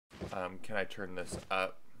Can I turn this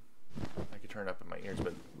up? I can turn it up in my ears,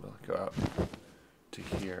 but will it go out to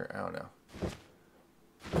here? I don't know.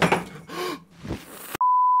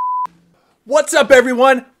 What's up,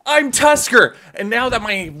 everyone? I'm Tusker, and now that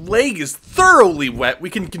my leg is thoroughly wet, we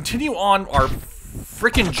can continue on our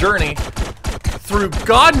freaking journey through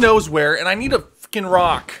God knows where, and I need a freaking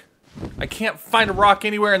rock. I can't find a rock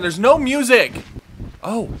anywhere, and there's no music.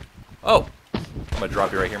 Oh. I'm gonna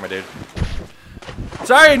drop you right here, my dude.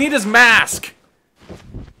 Sorry, I need his mask.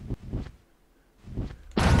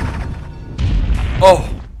 Oh,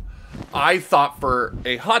 I thought for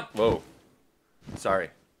a hot. Whoa. Sorry.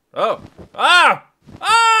 Oh. I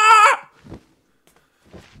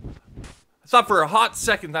thought for a hot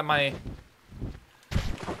second that my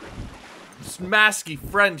masky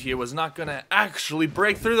friend here was not gonna actually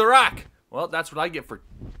break through the rock. Well, that's what I get for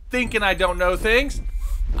thinking I don't know things.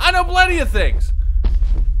 I know plenty of things.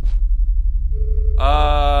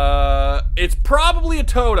 It's probably a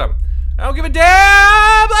totem. I don't give a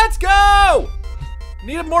damn. Let's go.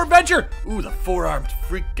 Need a more adventure. Ooh, the four-armed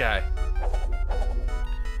freak guy.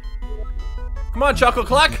 Come on, Chuckle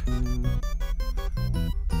Cluck.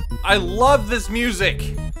 I love this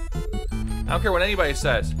music. I don't care what anybody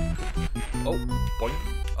says. Oh, boing.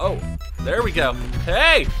 Oh, there we go.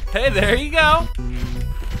 Hey, there you go.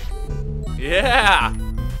 Yeah.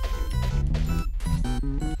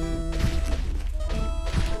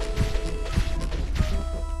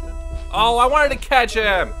 Oh, I wanted to catch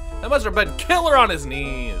him. That must have been killer on his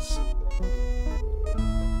knees.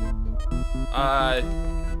 Why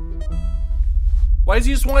does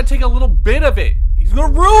he just want to take a little bit of it? He's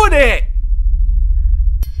gonna ruin it.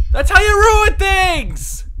 That's how you ruin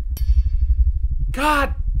things.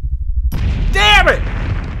 God damn it.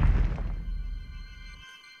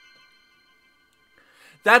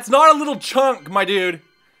 That's not a little chunk, my dude.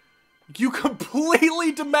 You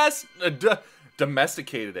completely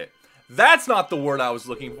domesticated it. That's not the word I was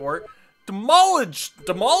looking for. Demolished.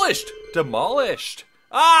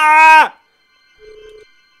 Ah!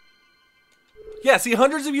 Yeah, see,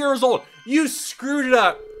 hundreds of years old. You screwed it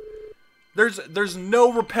up. There's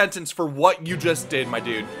no repentance for what you just did, my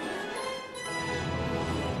dude.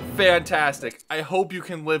 Fantastic. I hope you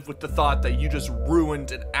can live with the thought that you just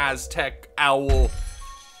ruined an Aztec owl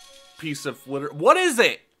piece of litter. What is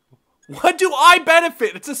it? What do I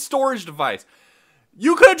benefit? It's a storage device.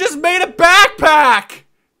 You could have just made a backpack!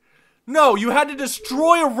 No, you had to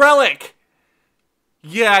destroy a relic!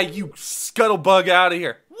 Yeah, you scuttlebug out of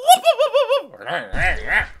here.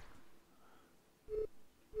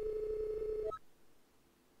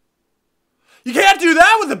 You can't do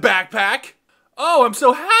that with a backpack! Oh, I'm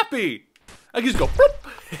so happy! I can just go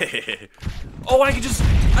boop. Oh, I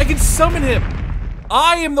can summon him!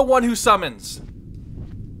 I am the one who summons.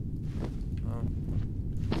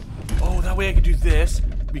 Oh, that way I could do this,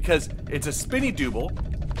 because it's a spinny dooble.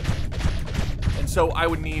 And so I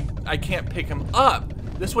can't pick him up.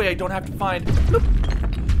 This way I don't have to find, bloop.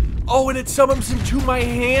 Oh, and it summons him to my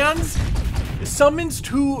hands? It summons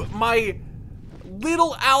to my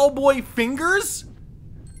little OwlBoy fingers?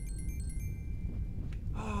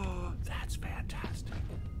 Oh, that's fantastic.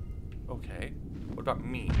 Okay, what about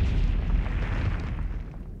me?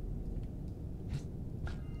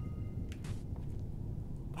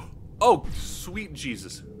 Oh, sweet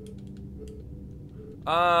Jesus.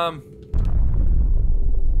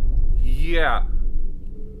 Yeah.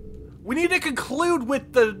 We need to conclude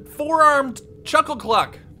with the four-armed Chuckle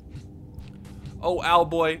Cluck. Oh,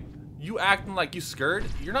 OwlBoy, you acting like you scared?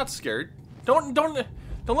 You're not scared. Don't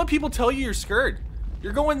let people tell you you're scared.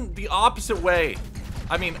 You're going the opposite way.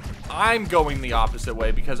 I mean, I'm going the opposite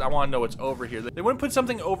way because I want to know what's over here. They wouldn't put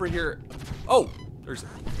something over here. Oh, there's.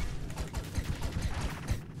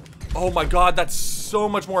 Oh my God, that's so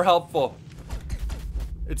much more helpful.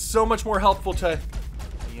 It's so much more helpful to.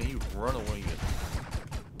 Yeah, you run away.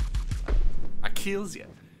 I kills you.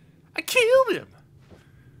 I killed him.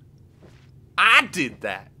 I did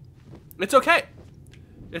that. It's okay.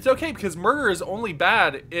 It's okay because murder is only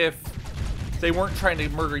bad if they weren't trying to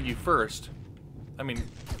murder you first. I mean,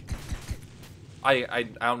 I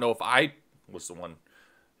don't know if I was the one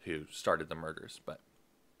who started the murders, but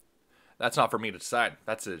that's not for me to decide.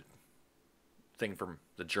 That's a thing from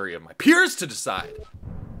the jury of my peers to decide.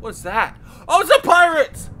 What is that? Oh, it's the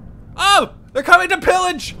pirates! Oh, they're coming to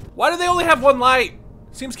pillage! Why do they only have one light?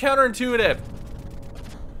 Seems counterintuitive.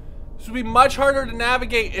 This would be much harder to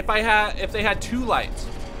navigate if they had two lights.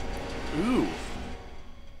 Ooh.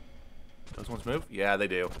 Those ones move? Yeah, they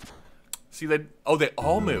do. See, they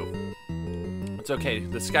all move. It's okay.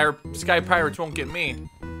 The sky pirates won't get me.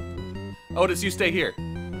 Otis, you stay here.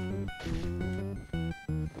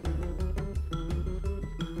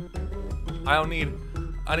 I don't need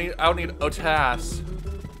Otas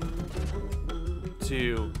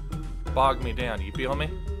to bog me down. You feel me?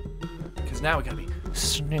 Because now we gotta be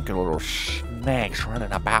sneaky little snakes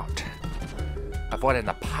running about, avoiding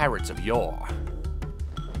the pirates of yore.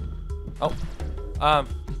 Oh,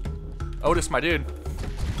 Otis, my dude,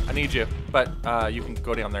 I need you, but you can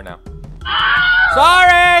go down there now.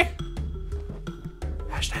 Sorry.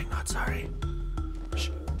 Hashtag not sorry. Shh.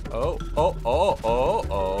 Oh.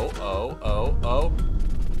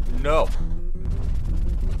 No.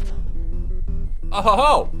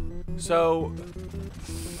 Oh. So.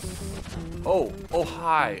 Oh,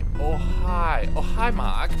 hi,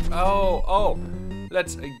 Mark. Oh,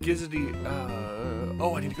 let's gizzity.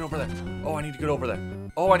 Oh, I need to go over there. Oh, I need to get over there.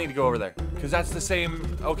 Oh, I need to go over there, because that's the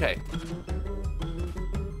same. Okay.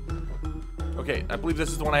 Okay, I believe this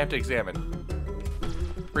is the one I have to examine.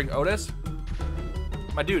 Bring Otis.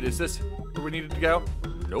 My dude, is this where we needed to go?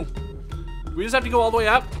 Nope. We just have to go all the way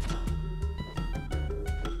up.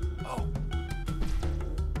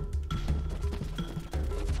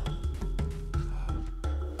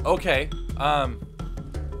 Okay,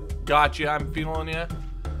 gotcha, I'm feeling ya.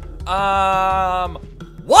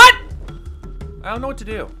 What? I don't know what to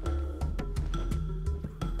do.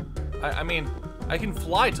 I mean, I can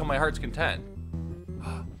fly till my heart's content.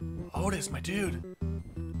 Otis, my dude.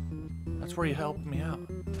 That's where you helped me out.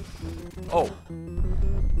 Oh,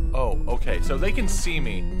 okay, so they can see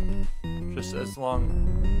me. Just as long.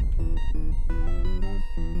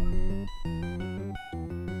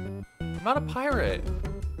 I'm not a pirate.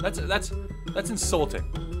 That's insulting.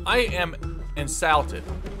 I am insulted.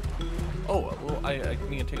 Oh, well, I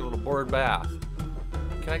need to take a little board bath.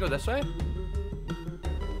 Can I go this way?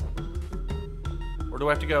 Or do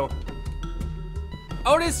I have to go?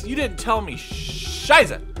 Otis, you didn't tell me.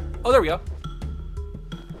 Scheiße. Oh, there we go.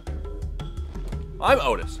 I'm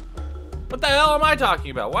Otis. What the hell am I talking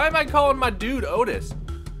about? Why am I calling my dude Otis?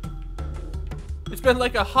 It's been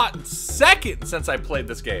like a hot second since I played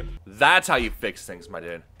this game. That's how you fix things, my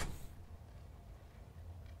dude.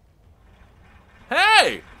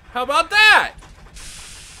 Hey, how about that?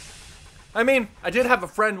 I mean, I did have a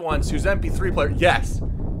friend once who's MP3 player. Yes,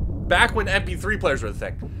 back when MP3 players were the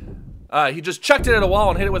thing. He just chucked it at a wall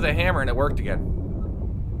and hit it with a hammer and it worked again.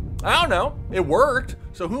 I don't know, it worked,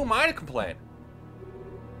 so who am I to complain?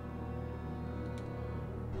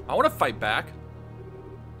 I want to fight back.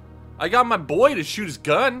 I got my boy to shoot his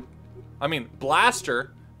gun. I mean,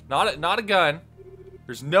 blaster, not a gun.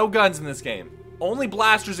 There's no guns in this game. Only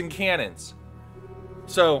blasters and cannons.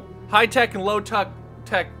 So, high-tech and low-tech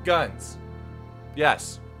guns.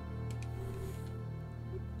 Yes.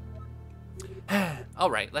 All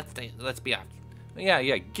right, let's be off.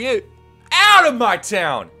 Yeah, get out of my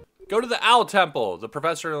town. Go to the Owl Temple. The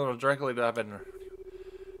professor will directly to heaven.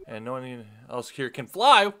 And no one else here can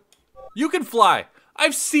fly. You can fly.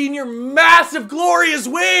 I've seen your massive, glorious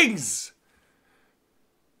wings.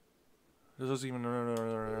 That's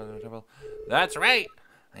right.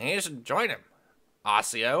 You should join him.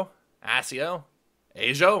 Asio, Ajo.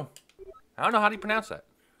 I don't know, how do you pronounce that?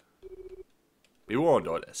 Be warned,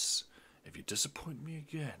 Otis. If you disappoint me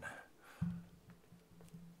again,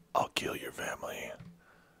 I'll kill your family.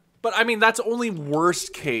 But I mean, that's only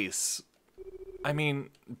worst case. I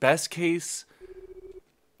mean, best case,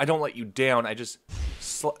 I don't let you down. I just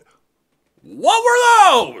What were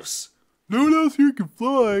those? No one else here can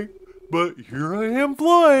fly, but here I am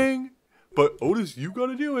flying. But Otis, you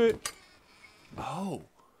gotta do it. Oh,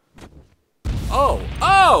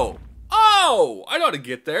 I know how to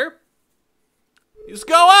get there. You just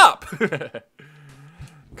go up.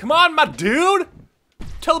 Come on, my dude.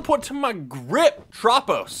 Teleport to my grip,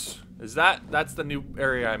 Tropos. That's the new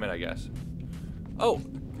area I'm in, I guess. Oh,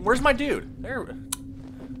 where's my dude? There.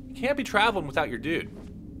 You can't be traveling without your dude.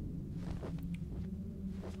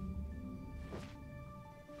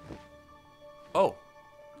 Oh,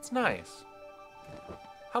 it's nice.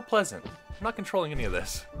 How pleasant. I'm not controlling any of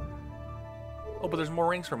this. Oh, but there's more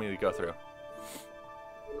rings for me to go through.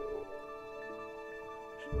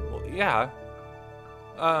 Well, yeah.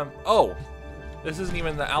 Oh. This isn't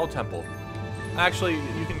even the Owl Temple. Actually,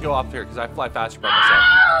 you can go off here because I fly faster by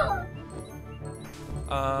myself.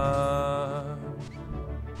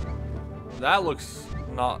 That looks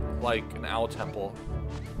not like an Owl Temple.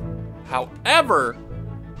 However,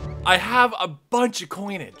 I have a bunch of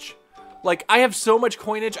coinage. Like, I have so much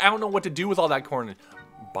coinage, I don't know what to do with all that coinage.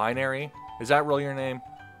 Binary? Is that really your name?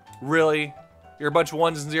 Really? You're a bunch of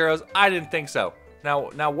ones and zeros? I didn't think so.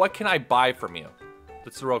 Now what can I buy from you?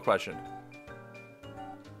 That's the real question.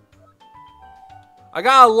 I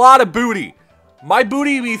got a lot of booty. My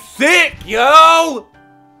booty be thick, yo!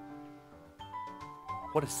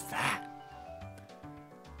 What is that?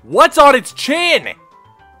 What's on its chin?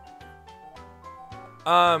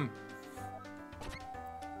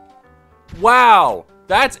 Wow.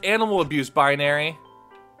 That's animal abuse, binary.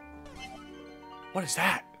 What is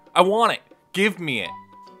that? I want it. Give me it.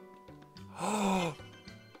 Oh.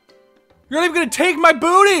 You're not even gonna take my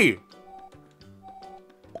booty!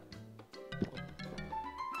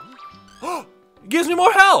 It gives me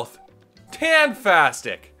more health!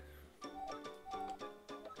 Tantastic!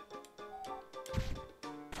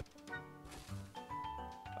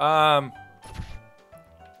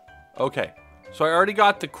 Okay. So I already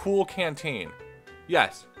got the cool canteen.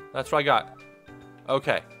 Yes, that's what I got.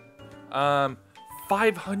 Okay.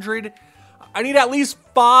 500? I need at least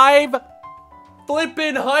 5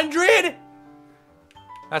 flippin' 100?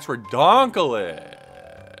 That's redonkulous.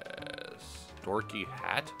 Dorky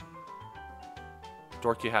hat?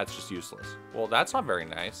 Dorky hat's just useless. Well, that's not very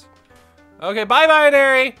nice. Okay, bye,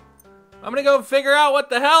 binary. I'm gonna go figure out what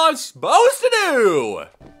the hell I'm supposed to do.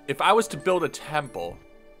 If I was to build a temple,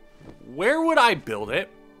 where would I build it?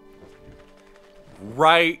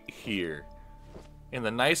 Right here. In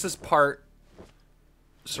the nicest part,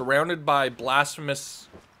 surrounded by blasphemous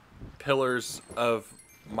pillars of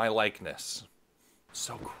my likeness.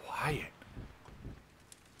 So quiet.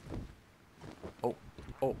 Oh,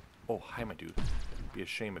 hi, my dude. It'd be a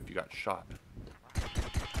shame if you got shot.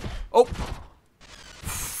 Oh!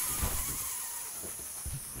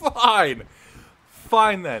 Fine.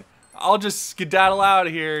 Fine, then. I'll just skedaddle out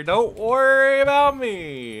of here. Don't worry about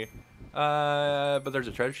me. But there's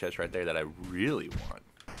a treasure chest right there that I really want.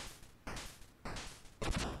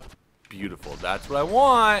 Beautiful. That's what I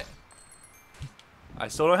want. I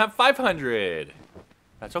still don't have 500.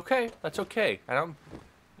 That's okay. That's okay. I don't...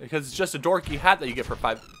 Because it's just a dorky hat that you get for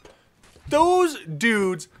 5... Those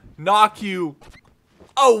dudes knock you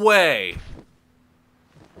away.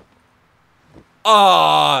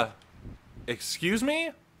 Excuse me?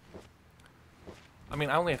 I mean,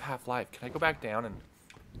 I only have half life. Can I go back down and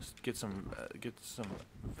just get some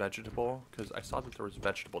vegetable? Because I saw that there was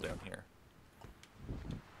vegetable down here.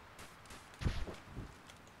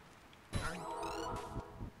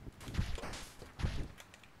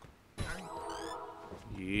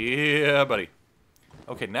 Yeah, buddy.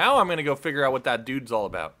 Okay, now I'm gonna go figure out what that dude's all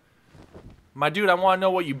about. My dude, I want to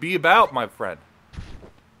know what you be about, my friend.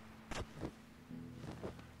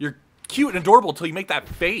 You're cute and adorable until you make that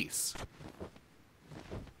face.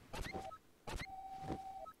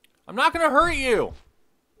 I'm not gonna hurt you.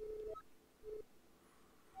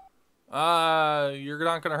 You're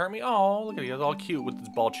not gonna hurt me? Oh, look at you. He's all cute with his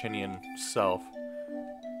Balchinian self.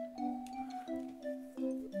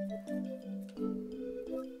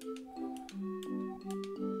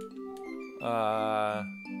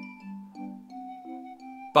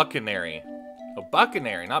 Buccanary. Oh,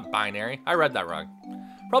 Buccanary, not binary. I read that wrong.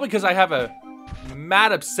 Probably because I have a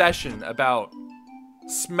mad obsession about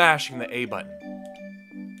smashing the A button.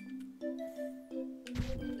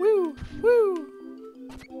 Woo, woo.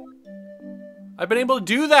 I've been able to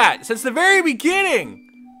do that since the very beginning.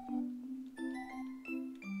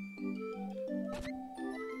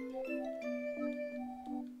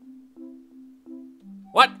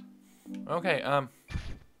 What? Okay,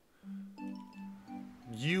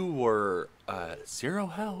 you were, 0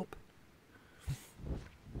 help.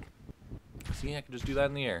 See, I can just do that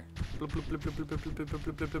in the air. Bloop, bloop, bloop, bloop, bloop, bloop, bloop,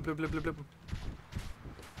 bloop, bloop, bloop, bloop, bloop,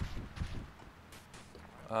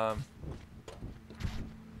 bloop.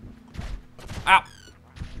 Ow!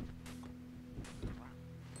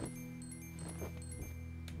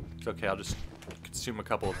 It's okay, I'll just consume a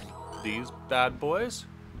couple of these bad boys.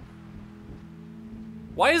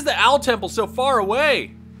 Why is the owl temple so far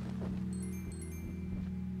away?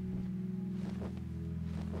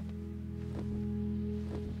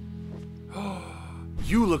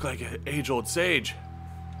 You look like an age-old sage.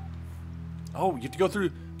 Oh, you have to go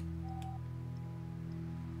through...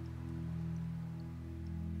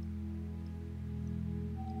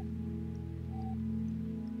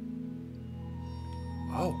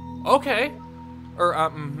 Oh, okay. Or,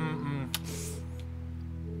 I'm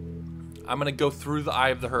gonna go through the eye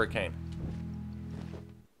of the hurricane.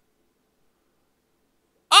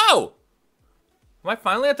 Oh! Am I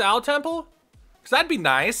finally at the Owl Temple? Because that'd be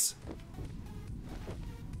nice.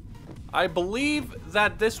 I believe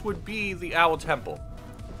that this would be the Owl Temple.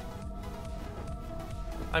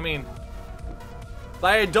 I mean, the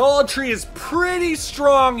idolatry is pretty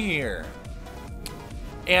strong here.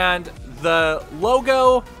 And the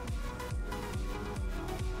logo,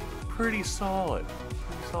 pretty solid.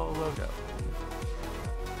 Pretty solid logo.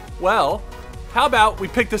 Well, how about we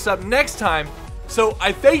pick this up next time? So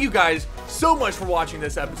I thank you guys so much for watching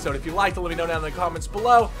this episode. If you liked it, let me know down in the comments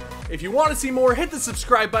below. If you want to see more, hit the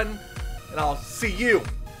subscribe button, and I'll see you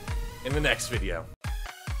in the next video.